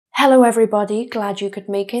Hello everybody, glad you could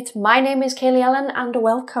make it. My name is Kaylee and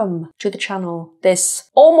welcome to the channel.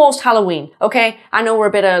 This almost Halloween, okay? I know we're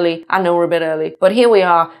a bit early, but here we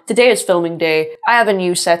are. Today is filming day. I have a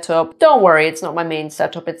new setup. Don't worry, it's not my main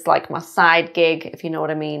setup. It's like my side gig, if you know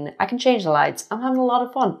what I mean. I can change the lights. I'm having a lot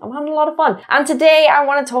of fun. And today I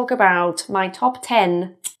want to talk about my top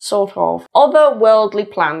 10 sort of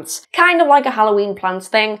otherworldly plants, kind of like a Halloween plants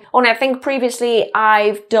thing. Only I think previously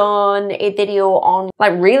I've done a video on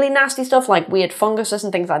like really nasty stuff like weird funguses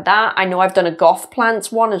and things like that. I know I've done a goth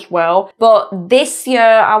plants one as well, but this year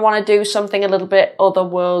I want to do something a little bit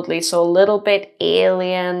otherworldly, so a little bit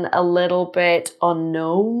alien, a little bit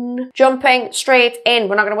unknown. Jumping straight in,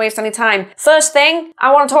 we're not going to waste any time. First thing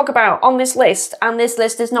I want to talk about on this list, and this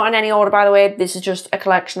list is not in any order by the way, this is just a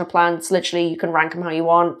collection of plants. Literally you can rank them how you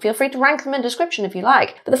want. Feel free to rank them in the description if you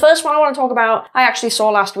like. But the first one I want to talk about, I actually saw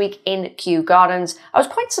last week in Kew Gardens. I was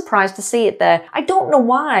quite surprised to see it there. I don't know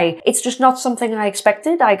why. It's just not something I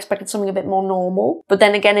expected. I expected something a bit more normal. But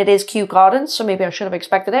then again, it is Kew Gardens, so maybe I should have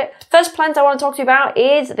expected it. First plant I want to talk to you about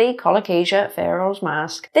is the Alocasia Ferox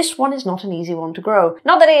mask. This one is not an easy one to grow.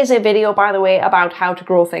 Not that it is a video, by the way, about how to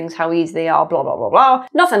grow things, how easy they are, blah, blah, blah, blah.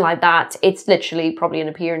 Nothing like that. It's literally probably an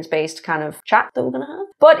appearance-based kind of chat that we're going to have.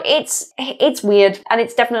 But it's weird, and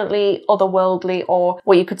it's definitely otherworldly, or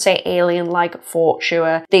what you could say alien-like for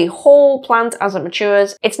sure. The whole plant as it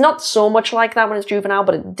matures, it's not so much like that when it's juvenile,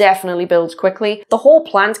 but it definitely builds quickly. The whole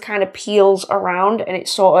plant kind of peels around and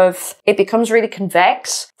it becomes really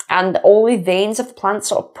convex. And all the veins of the plant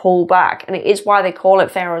sort of pull back, and it is why they call it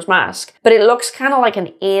Ferox mask. But it looks kind of like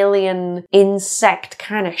an alien insect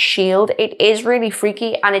kind of shield. It is really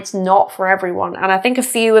freaky, and it's not for everyone. And I think a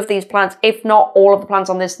few of these plants, if not all of the plants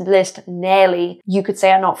on this list, nearly, you could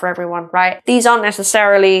say are not for everyone, right? These aren't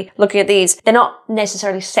necessarily, looking at these, they're not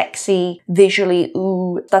necessarily sexy, visually,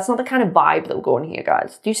 ooh. That's not the kind of vibe that we're going here,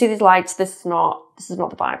 guys. Do you see these lights? This is not the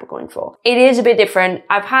vibe we're going for. It is a bit different.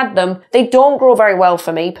 I've had them. They don't grow very well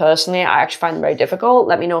for me personally. I actually find them very difficult.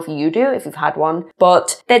 Let me know if you do, if you've had one.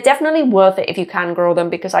 But they're definitely worth it if you can grow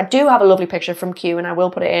them, because I do have a lovely picture from Kew, and I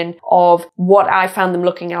will put it in, of what I found them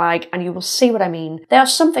looking like, and you will see what I mean. They are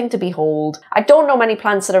something to behold. I don't know many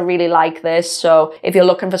plants that are really like this, so if you're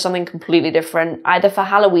looking for something completely different, either for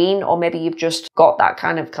Halloween or maybe you've just got that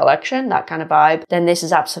kind of collection, that kind of vibe, then this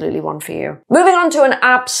is absolutely one for you. Moving on to an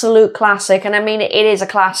absolute classic, and I mean it is a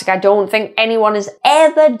classic. I don't think anyone has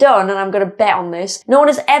ever done, and I'm going to bet on this, no one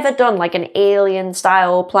has ever done like an alien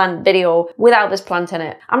style plant video without this plant in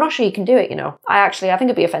it. I'm not sure you can do it, you know. I think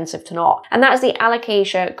it'd be offensive to not. And that is the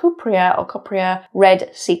Alocasia cuprea red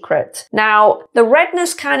secret. Now, the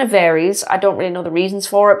redness kind of varies. I don't really know the reasons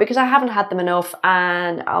for it because I haven't had them enough,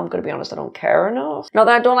 and I'm going to be honest, I don't care enough. Not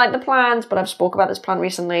that I don't like the plant, but I've spoke about this plant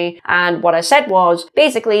recently, and what I said was,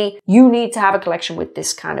 basically, you need to have a collection with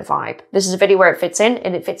this kind of vibe. This is a video where it fits in,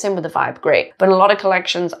 and it fits in with the vibe, great. But in a lot of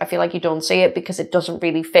collections, I feel like you don't see it because it doesn't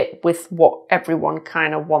really fit with what everyone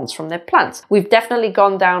kind of wants from their plants. We've definitely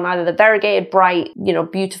gone down either the variegated, bright, you know,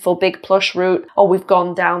 beautiful, big plush route, or we've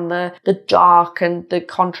gone down the dark and the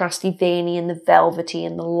contrasty veiny and the velvety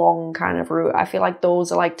and the long kind of route. I feel like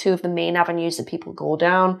those are like two of the main avenues that people go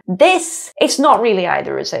down. This, it's not really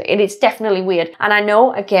either, is it? It's definitely weird. And I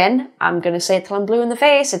know, again, I'm going to say it till I'm blue in the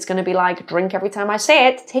face. It's going to be like drink every time I say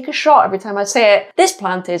it, take a shot every time I say it. This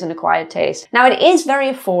plant is an acquired taste. Now, it is very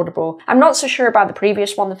affordable. I'm not so sure about the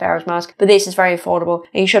previous one, the Ferox mask, but this is very affordable,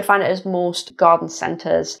 and you should find it at most garden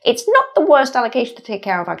centres. It's not the worst allocation to take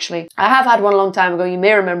care of, actually. I have had one a long time ago. You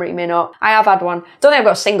may remember it, you may not. I have had one. Don't think I've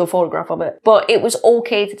got a single photograph of it, but it was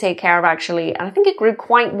okay to take care of, actually, and I think it grew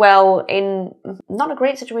quite well in not a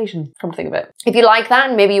great situation, come to think of it. If you like that,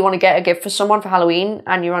 and maybe you want to get a gift for someone for Halloween,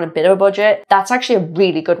 and you're on a bit of a budget, that's actually a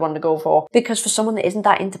really good one to go for, because for someone that isn't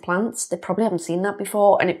that into plants, they probably haven't seen that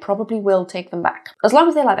before, and it probably will take them back. As long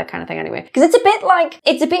as they like that kind of thing anyway. Because it's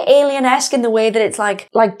a bit alien-esque in the way that it's like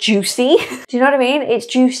juicy. Do you know what I mean? It's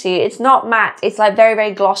juicy. It's not matte. It's like very,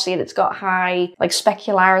 very glossy, and it's got high like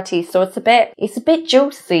specularity. So it's a bit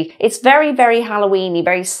juicy. It's very, very Halloween-y,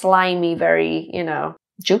 very slimy, very, you know,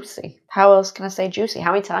 juicy. How else can I say juicy?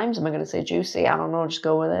 How many times am I going to say juicy? I don't know. Just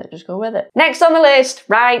go with it. Just go with it. Next on the list,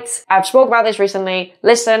 right? I've spoke about this recently.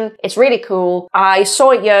 Listen, it's really cool. I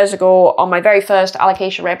saw it years ago on my very first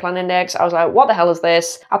Alocasia Rare Plant Index. I was like, what the hell is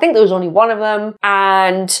this? I think there was only one of them.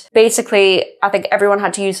 And basically, I think everyone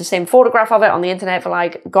had to use the same photograph of it on the internet for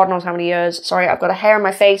like, God knows how many years. Sorry, I've got a hair in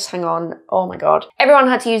my face. Hang on. Oh my God. Everyone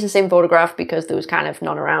had to use the same photograph because there was kind of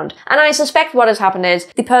none around. And I suspect what has happened is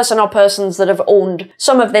the person or persons that have owned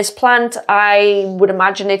some of this plant plant, I would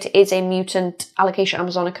imagine it is a mutant Alocasia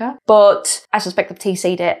amazonica, but I suspect I've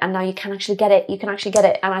TC'd it and now you can actually get it. You can actually get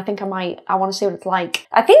it, and I think I want to see what it's like.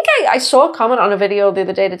 I think I saw a comment on a video the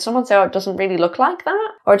other day. Did someone say, oh, it doesn't really look like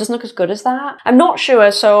that? Or it doesn't look as good as that? I'm not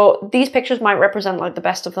sure, so these pictures might represent like the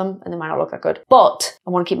best of them and they might not look that good. But I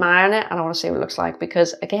want to keep my eye on it and I want to see what it looks like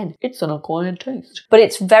because, again, it's an acquired taste. But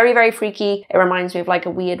it's very, very freaky. It reminds me of like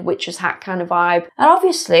a weird witch's hat kind of vibe. And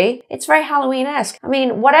obviously, it's very Halloween-esque. I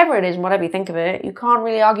mean, whatever it is and whatever you think of it, you can't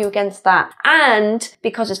really argue against that. And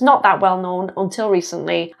because it's not that well known until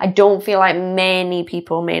recently, I don't feel like many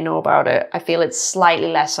people may know about it. I feel it's slightly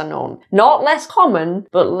lesser known. Not less common,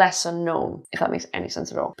 but lesser known, if that makes any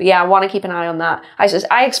sense at all. But yeah, I want to keep an eye on that.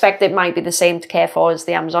 I expect it might be the same to care for as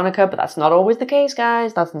the Amazonica, but that's not always the case,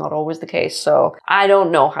 guys. That's not always the case. So I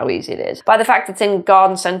don't know how easy it is. By the fact it's in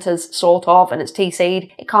garden centres, sort of, and it's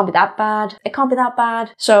TC'd, it can't be that bad. It can't be that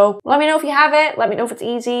bad. So let me know if you have it. Let me know if it's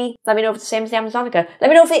easy. Let me know if it's the same as the Amazonica. Let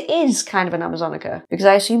me know if it is kind of an Amazonica, because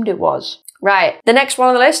I assumed it was. Right, the next one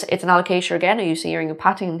on the list, it's an Alocasia again. Are you hearing a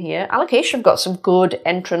pattern here? Alocasia have got some good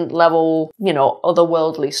entrant level, you know,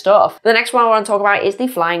 otherworldly stuff. The next one I want to talk about is the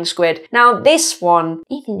flying squid. Now this one,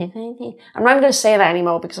 I'm not going to say that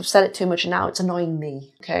anymore because I've said it too much and now it's annoying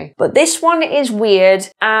me, okay? But this one is weird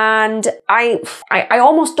and I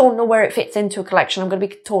almost don't know where it fits into a collection. I'm going to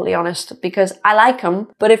be totally honest because I like them,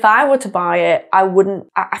 but if I were to buy it,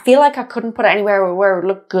 I feel like I couldn't put it anywhere where it would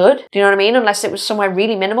look good. Do you know what I mean? Unless it was somewhere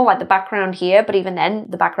really minimal, like the background here, but even then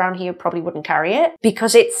the background here probably wouldn't carry it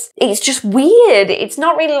because it's just weird. It's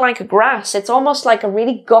not really like a grass. It's almost like a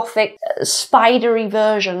really gothic, spidery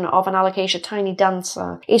version of an Alocasia tiny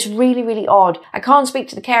dancer. It's really, really odd. I can't speak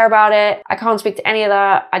to the care about it. I can't speak to any of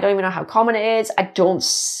that. I don't even know how common it is. I don't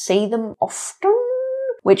see them often,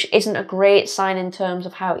 which isn't a great sign in terms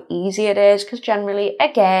of how easy it is, because generally,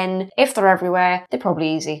 again, if they're everywhere, they're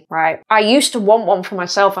probably easy, right? I used to want one for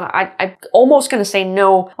myself, and I'm almost going to say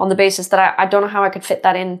no on the basis that I don't know how I could fit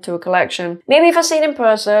that into a collection. Maybe if I see it in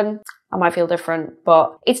person, I might feel different,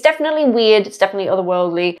 but it's definitely weird. It's definitely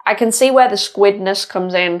otherworldly. I can see where the squidness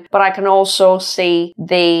comes in, but I can also see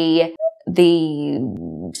the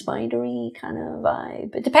spidery kind of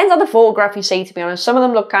vibe. It depends on the photograph you see, to be honest. Some of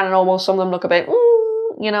them look kind of normal, some of them look a bit,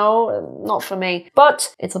 you know, not for me.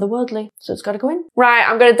 But it's otherworldly, so it's got to go in. Right,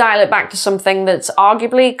 I'm going to dial it back to something that's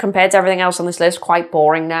arguably, compared to everything else on this list, quite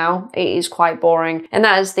boring now. It is quite boring, and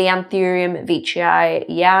that is the Anthurium veitchii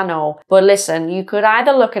Yano. But listen, you could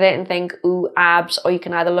either look at it and think, ooh, abs, or you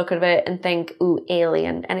can either look at it and think, ooh,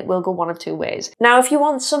 alien, and it will go one of two ways. Now, if you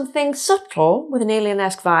want something subtle with an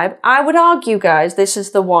alien-esque vibe, I would argue, guys, this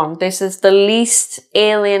is the one. This is the least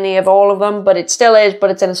alien-y of all of them, but it still is,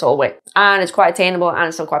 but it's in a subtle way. And it's quite attainable, and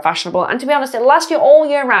it's still quite fashionable. And to be honest, it'll last you all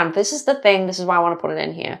year round. This is the thing. This is why I want to put it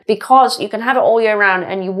in here. Because you can have it all year round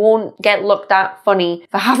and you won't get looked at funny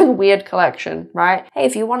for having a weird collection, right? Hey,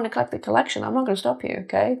 if you want to collect the collection, I'm not going to stop you,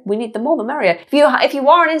 okay? We need the more the merrier. If you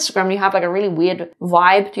are on Instagram and you have like a really weird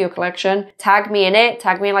vibe to your collection, tag me in it.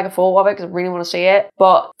 Tag me in like a photo of it because I really want to see it.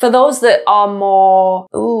 But for those that are more,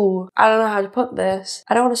 ooh, I don't know how to put this.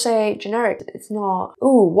 I don't want to say generic. It's not.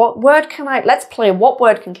 Ooh, what word can let's play. What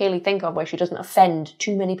word can Kaylee think of where she doesn't offend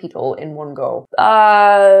too many people in one go?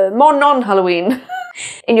 More non-Halloween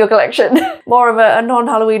in your collection. More of a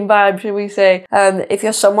non-Halloween vibe, should we say. If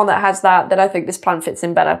you're someone that has that, then I think this plant fits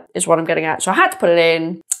in better, is what I'm getting at. So I had to put it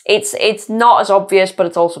in. It's not as obvious, but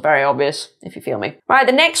it's also very obvious, if you feel me. Right,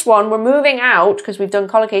 the next one, we're moving out, because we've done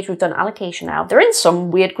colocasia, we've done Alocasia now. They're in some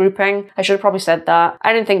weird grouping. I should have probably said that.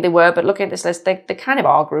 I didn't think they were, but looking at this list, they kind of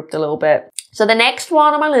are grouped a little bit. So the next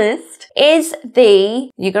one on my list is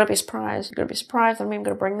you're going to be surprised, I'm even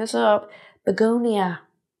going to bring this up, Begonia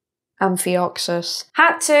Amphioxus.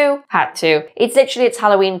 Had to. It's literally its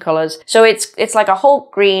Halloween colours. So it's like a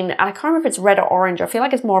Hulk green, and I can't remember if it's red or orange. I feel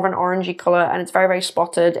like it's more of an orangey colour, and it's very, very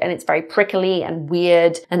spotted, and it's very prickly and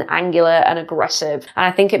weird and angular and aggressive. And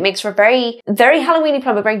I think it makes for a very, very Halloweeny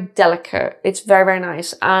plant, but very delicate. It's very, very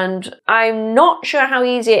nice. And I'm not sure how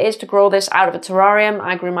easy it is to grow this out of a terrarium.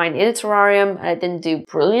 I grew mine in a terrarium, and it didn't do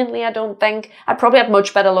brilliantly, I don't think. I'd probably have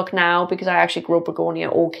much better luck now because I actually grow begonia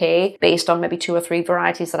okay, based on maybe 2 or 3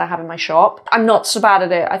 varieties that I have in my shop. I'm not so bad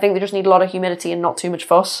at it. I think they just need a lot of humidity and not too much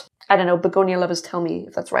fuss. I don't know, begonia lovers tell me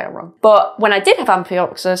if that's right or wrong. But when I did have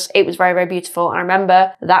Amphioxus, it was very, very beautiful. I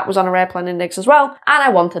remember that was on a rare plant index as well, and I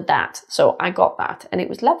wanted that. So I got that, and it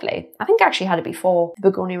was lovely. I think I actually had it before the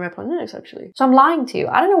Begonia rare plant index, actually. So I'm lying to you.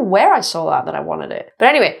 I don't know where I saw that I wanted it. But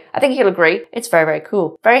anyway, I think you'll agree. It's very, very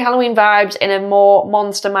cool. Very Halloween vibes in a more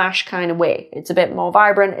Monster Mash kind of way. It's a bit more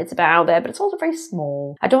vibrant, it's a bit out there, but it's also very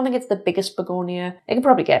small. I don't think it's the biggest begonia. It can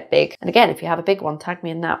probably get big. And again, if you have a big one, tag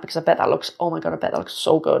me in that because I bet that looks, oh my god, I bet that looks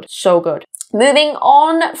so good. So good. Moving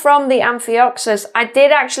on from the Amphioxus, I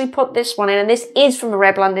did actually put this one in, and this is from the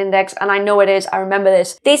Redland Index, and I know it is, I remember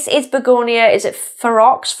this. This is Begonia, is it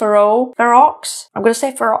Ferox? Ferox? I'm gonna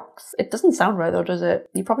say Ferox. It doesn't sound right though, does it?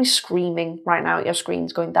 You're probably screaming right now at your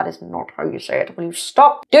screens going, that is not how you say it. Will you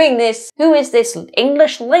stop doing this? Who is this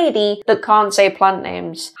English lady that can't say plant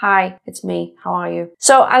names? Hi, it's me. How are you?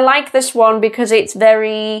 So I like this one because it's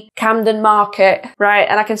very Camden Market, right?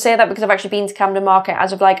 And I can say that because I've actually been to Camden Market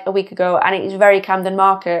as of like a week ago, and it's very Camden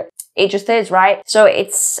Market. It just is, right? So I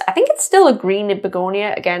think it's still a green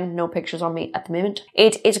begonia. Again, no pictures on me at the moment.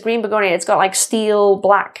 It's a green begonia. It's got like steel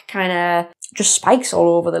black kind of just spikes all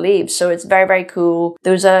over the leaves. So it's very, very cool.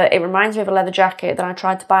 It reminds me of a leather jacket that I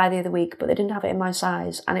tried to buy the other week, but they didn't have it in my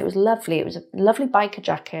size. And it was lovely. It was a lovely biker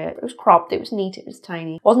jacket. It was cropped. It was neat. It was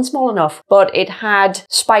tiny. It wasn't small enough, but it had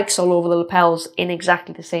spikes all over the lapels in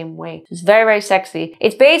exactly the same way. It's very, very sexy.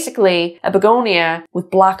 It's basically a begonia with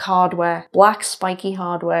black hardware, black spiky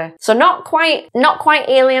hardware. So not quite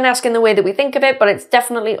alien-esque in the way that we think of it, but it's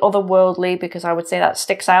definitely otherworldly, because I would say that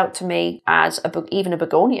sticks out to me as even a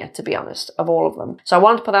begonia, to be honest, of all of them. So I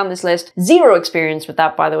want to put that on this list. Zero experience with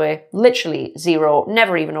that, by the way. Literally zero.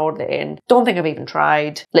 Never even ordered it in. Don't think I've even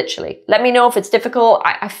tried. Literally. Let me know if it's difficult.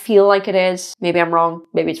 I feel like it is. Maybe I'm wrong.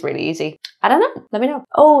 Maybe it's really easy. I don't know. Let me know.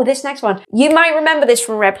 Oh, this next one. You might remember this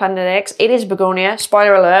from Red Planet X. It is begonia.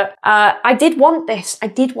 Spoiler alert. I did want this. I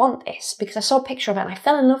did want this because I saw a picture of it and I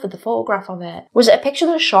fell in love with the photograph of it. Was it a picture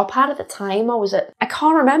that a shop had at the time, or was it? I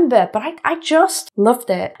can't remember, but I just loved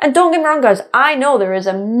it. And don't get me wrong, guys. I know there is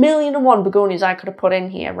 1,000,001 begonias I could have put in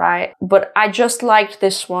here, right? But I just liked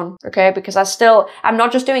this one, okay? Because I'm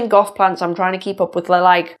not just doing goth plants. I'm trying to keep up with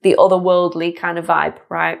like the otherworldly kind of vibe,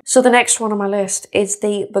 right? So the next one on my list is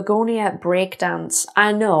the Begonia Breakdance.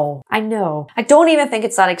 I know. I don't even think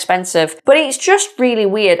it's that expensive, but it's just really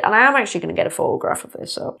weird. And I am actually going to get a photograph of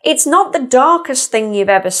this up. It's not the darkest thing you've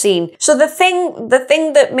ever seen. So the thing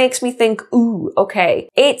that makes me think, ooh, okay,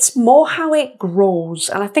 it's more how it grows.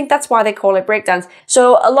 And I think that's why they call it breakdance.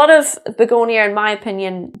 So a lot of begonia, in my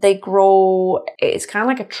opinion, they grow, it's kind of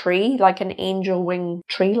like a tree, like an angel wing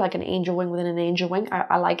tree, like an angel wing within an angel wing.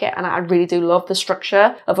 I like it. And I really do love the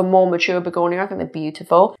structure of a more mature begonia. I think they're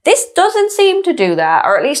beautiful. This doesn't seem to do that,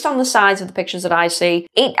 or at least on the sides of the pictures that I see.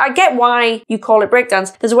 I get why you call it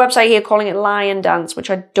breakdance. There's a website here calling it lion dance, which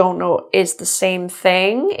I don't know is the same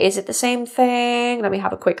thing. Is it the same thing? Let me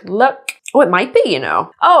have a quick look. Oh, it might be, you know.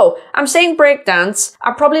 Oh, I'm saying breakdance.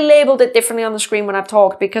 I probably labeled it differently on the screen when I've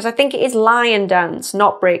talked because I think it is lion dance,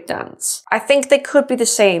 not breakdance. I think they could be the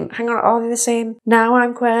same. Hang on, are they the same? Now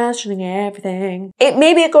I'm questioning everything.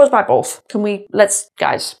 Maybe it goes by both.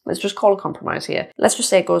 Guys, let's just call a compromise here. Let's just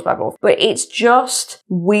say it goes by both. But it's just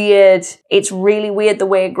weird. It's really weird the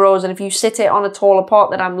way it grows. And if you sit it on a taller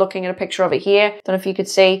pot, that I'm looking at a picture of it here, don't know if you could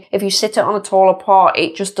see, if you sit it on a taller pot,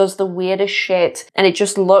 it just does the weirdest shit. And it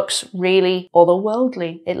just looks really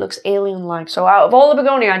otherworldly. It looks alien-like. So out of all the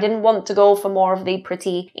begonia, I didn't want to go for more of the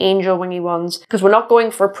pretty angel wingy ones because we're not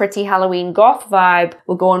going for a pretty Halloween goth vibe.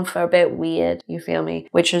 We're going for a bit weird, you feel me?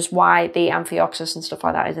 Which is why the Amphioxus and stuff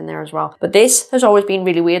like that is in there as well. But this has always been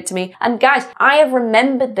really weird to me. And guys, I have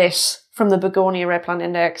remembered this from the Begonia Red Plant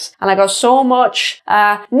Index. And I got so much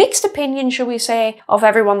mixed opinion, shall we say, of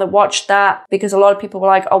everyone that watched that, because a lot of people were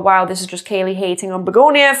like, oh wow, this is just Kaylee hating on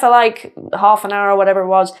Begonia for like half an hour or whatever it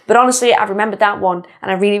was. But honestly, I remembered that one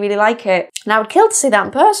and I really, really like it. And I would kill to see that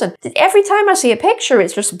in person. Every time I see a picture,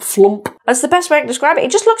 it's just flump. That's the best way I can describe it.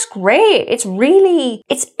 It just looks great.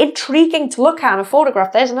 It's intriguing to look at in a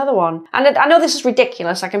photograph. There's another one. And I know this is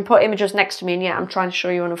ridiculous. I can put images next to me and yet I'm trying to show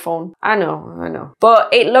you on a phone. I know.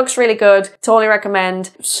 But it looks really good. Totally recommend.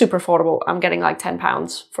 Super affordable. I'm getting like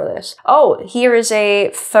 £10 for this. Oh, here is a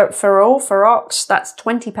Ferox. That's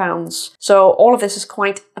 £20. So all of this is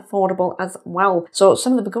quite affordable as well. So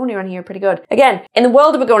some of the begonia on here are pretty good. Again, in the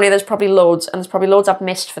world of begonia, there's probably loads, and there's probably loads I've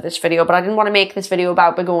missed for this video, but I didn't want to make this video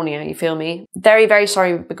about begonia, you feel me? Very, very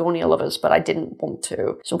sorry, begonia lovers, but I didn't want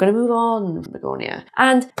to. So we're going to move on from begonia.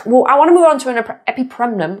 And well, I want to move on to an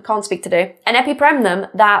Epipremnum, can't speak today, an Epipremnum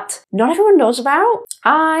that not everyone knows about.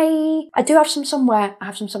 I do have some somewhere. I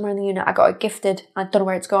have some somewhere in the unit. I got it gifted. I don't know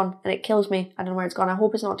where it's gone, and it kills me. I don't know where it's gone. I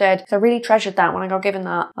hope it's not dead. I really treasured that when I got given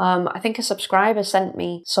that. I think a subscriber sent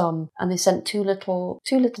me some, and they sent too little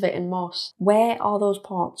of it in moss. Where are those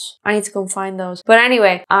pots? I need to go and find those. But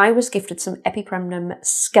anyway, I was gifted some Epipremnum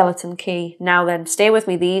Skeleton Key. Now then, stay with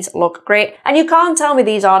me. These look great. And you can't tell me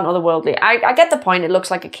these aren't otherworldly. I get the point. It looks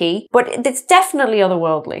like a key, but it's definitely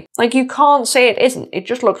otherworldly. Like, you can't say it isn't. It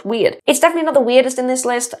just looks weird. It's definitely not the weirdest in this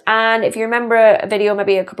list. And if you remember a video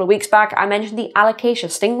maybe a couple of weeks back, I mentioned the Alocasia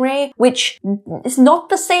Stingray, which is not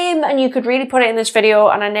the same, and you could really put it in this video,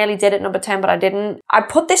 and I nearly did at number 10, but I didn't. I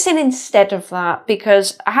put this in instead of that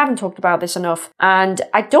because I haven't talked about this enough, and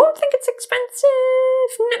I don't think it's expensive.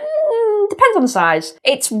 Depends on the size.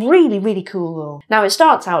 It's really, really cool though. Now, it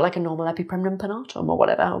starts out like a normal Epipremnum pennatum or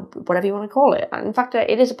whatever you want to call it. In fact,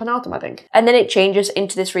 it is a pennatum, I think. And then it changes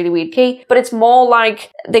into this really weird key, but it's more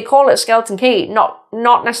like, they call it a skeleton key,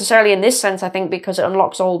 not necessarily in this sense, I think, because it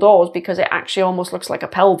unlocks all doors, because it actually almost looks like a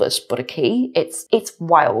pelvis, but a key. It's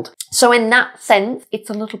wild. So in that sense, it's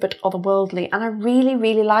a little bit otherworldly, and I really,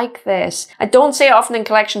 really like this. I don't see it often in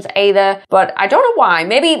collections either, but I don't know why.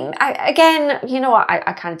 Maybe, again, you know what,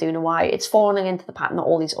 I kind of do know why. It's falling into the pattern that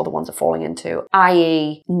all these other ones are falling into,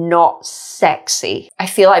 i.e. not sexy. I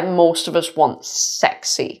feel like most of us want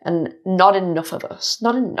sexy, and not enough of us,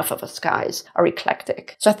 guys, are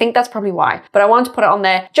eclectic. So I think that's probably why. But I want to put it on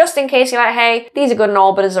there just in case you're like, hey, these are good and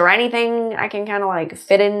all, but is there anything I can kind of like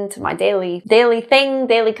fit into my daily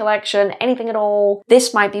collection, anything at all?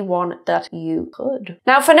 This might be one that you could.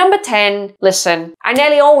 Now for number 10, listen, I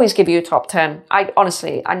nearly always give you a top 10. I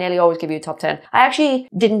nearly always give you a top 10. I actually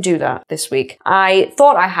didn't do that this week. I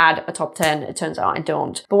thought I had a top 10. It turns out I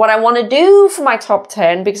don't. But what I want to do for my top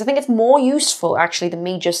 10, because I think it's more useful actually than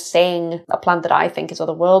me just saying a plant that I think is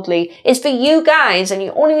otherworldly, is for you guys, and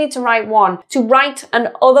you only need to write one, to write an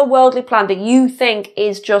otherworldly plant that you think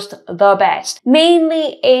is just the best.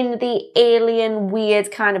 Mainly in the alien,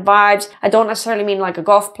 weird kind of vibes. I don't necessarily mean like a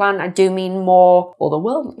goth plant. I do mean more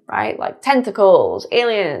otherworldly, right? Like tentacles,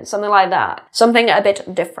 aliens, something like that. Something a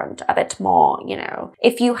bit different, a bit more, you know.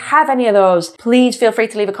 If you have any of those, please feel free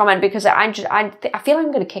to leave a comment, because I feel like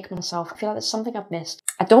I'm going to kick myself. I feel like there's something I've missed.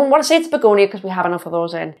 I don't want to say it's begonia because we have enough of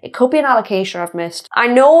those in. It could be an alocasia I've missed. I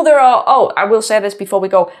know there are, I will say this before we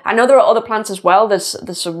go. I know there are other plants as well. There's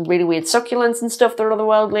some really weird succulents and stuff that are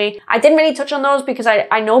otherworldly. I didn't really touch on those because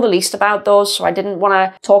I know the least about those, so I didn't want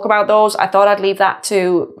to talk about those. I thought I'd leave that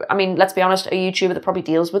to, I mean, let's be honest, a YouTuber that probably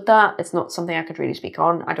deals with that. It's not something I could really speak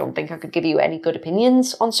on. I don't think I could give you any good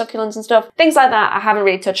opinions on succulents and stuff. Things like that I haven't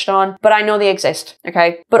really touched on, but I know they exist,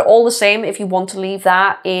 okay? But all the same, if you want to leave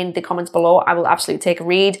that in the comments below, I will absolutely take a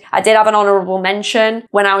read. I did have an honorable mention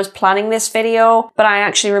when I was planning this video, but I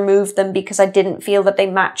actually removed them because I didn't feel that they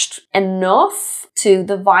matched enough to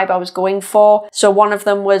the vibe I was going for. So one of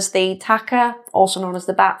them was the Tacca, also known as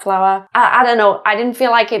the bat flower. I don't know, I didn't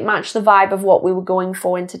feel like it matched the vibe of what we were going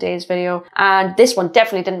for in today's video. And this one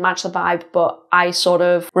definitely didn't match the vibe, but I sort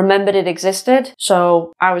of remembered it existed.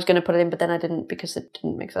 So I was going to put it in, but then I didn't because it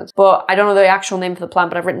didn't make sense. But I don't know the actual name for the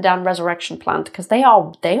plant, but I've written down resurection plant because they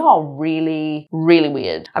are really, really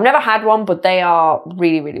weird. I've never had one, but they are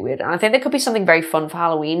really, really weird. And I think there could be something very fun for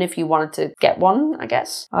Halloween if you wanted to get one, I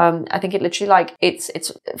guess. I think it literally like,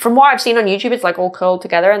 it's from what I've seen on YouTube, it's like all curled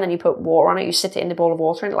together and then you put water on it, you sit it in a bowl of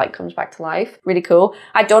water and it like comes back to life. Really cool.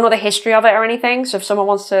 I don't know the history of it or anything, so if someone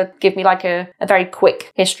wants to give me like a very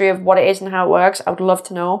quick history of what it is and how it works, I would love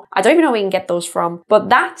to know. I don't even know where you can get those from, but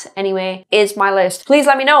that anyway is my list. Please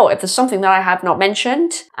let me know if there's something that I have not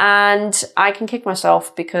mentioned, and I can kick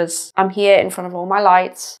myself because I'm here in front of all my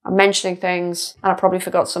lights, I'm mentioning things, and I probably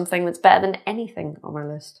forgot something that's better than anything on my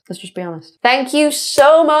list. Let's just be honest. Thank you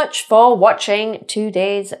so much for watching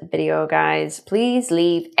today's video, guys. Please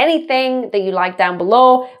leave anything that you like down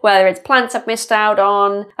below, whether it's plants I've missed out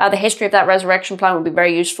on, the history of that resurrection plant would be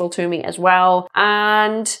very useful to me as well,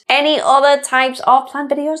 and any other types of plant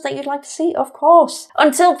videos that you'd like to see, of course.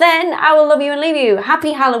 Until then, I will love you and leave you.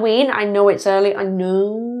 Happy Halloween. I know it's early. I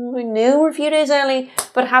know we're a few days early,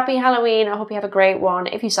 but happy Halloween. I hope you have a great one.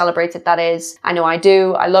 If you celebrate it, that is. I know I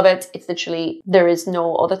do. I love it. It's literally, there is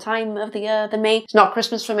no other time of the year than me. It's not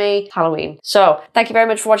Christmas for me, it's Halloween. So thank you very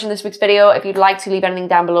much for watching this week's video. If you'd like to leave anything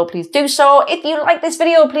down below, please do so. If you like this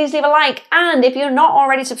video, please leave a like. And if you're not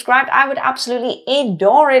already subscribed, I would absolutely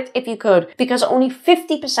adore it if you could, because only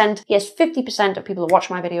 50%, yes, 50% of people that watch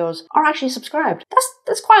my videos are actually subscribed.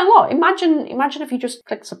 That's quite a lot. Imagine if you just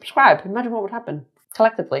click subscribe. Imagine what would happen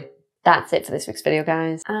collectively. That's it for this week's video,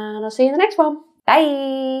 guys. And I'll see you in the next one.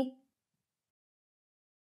 Bye.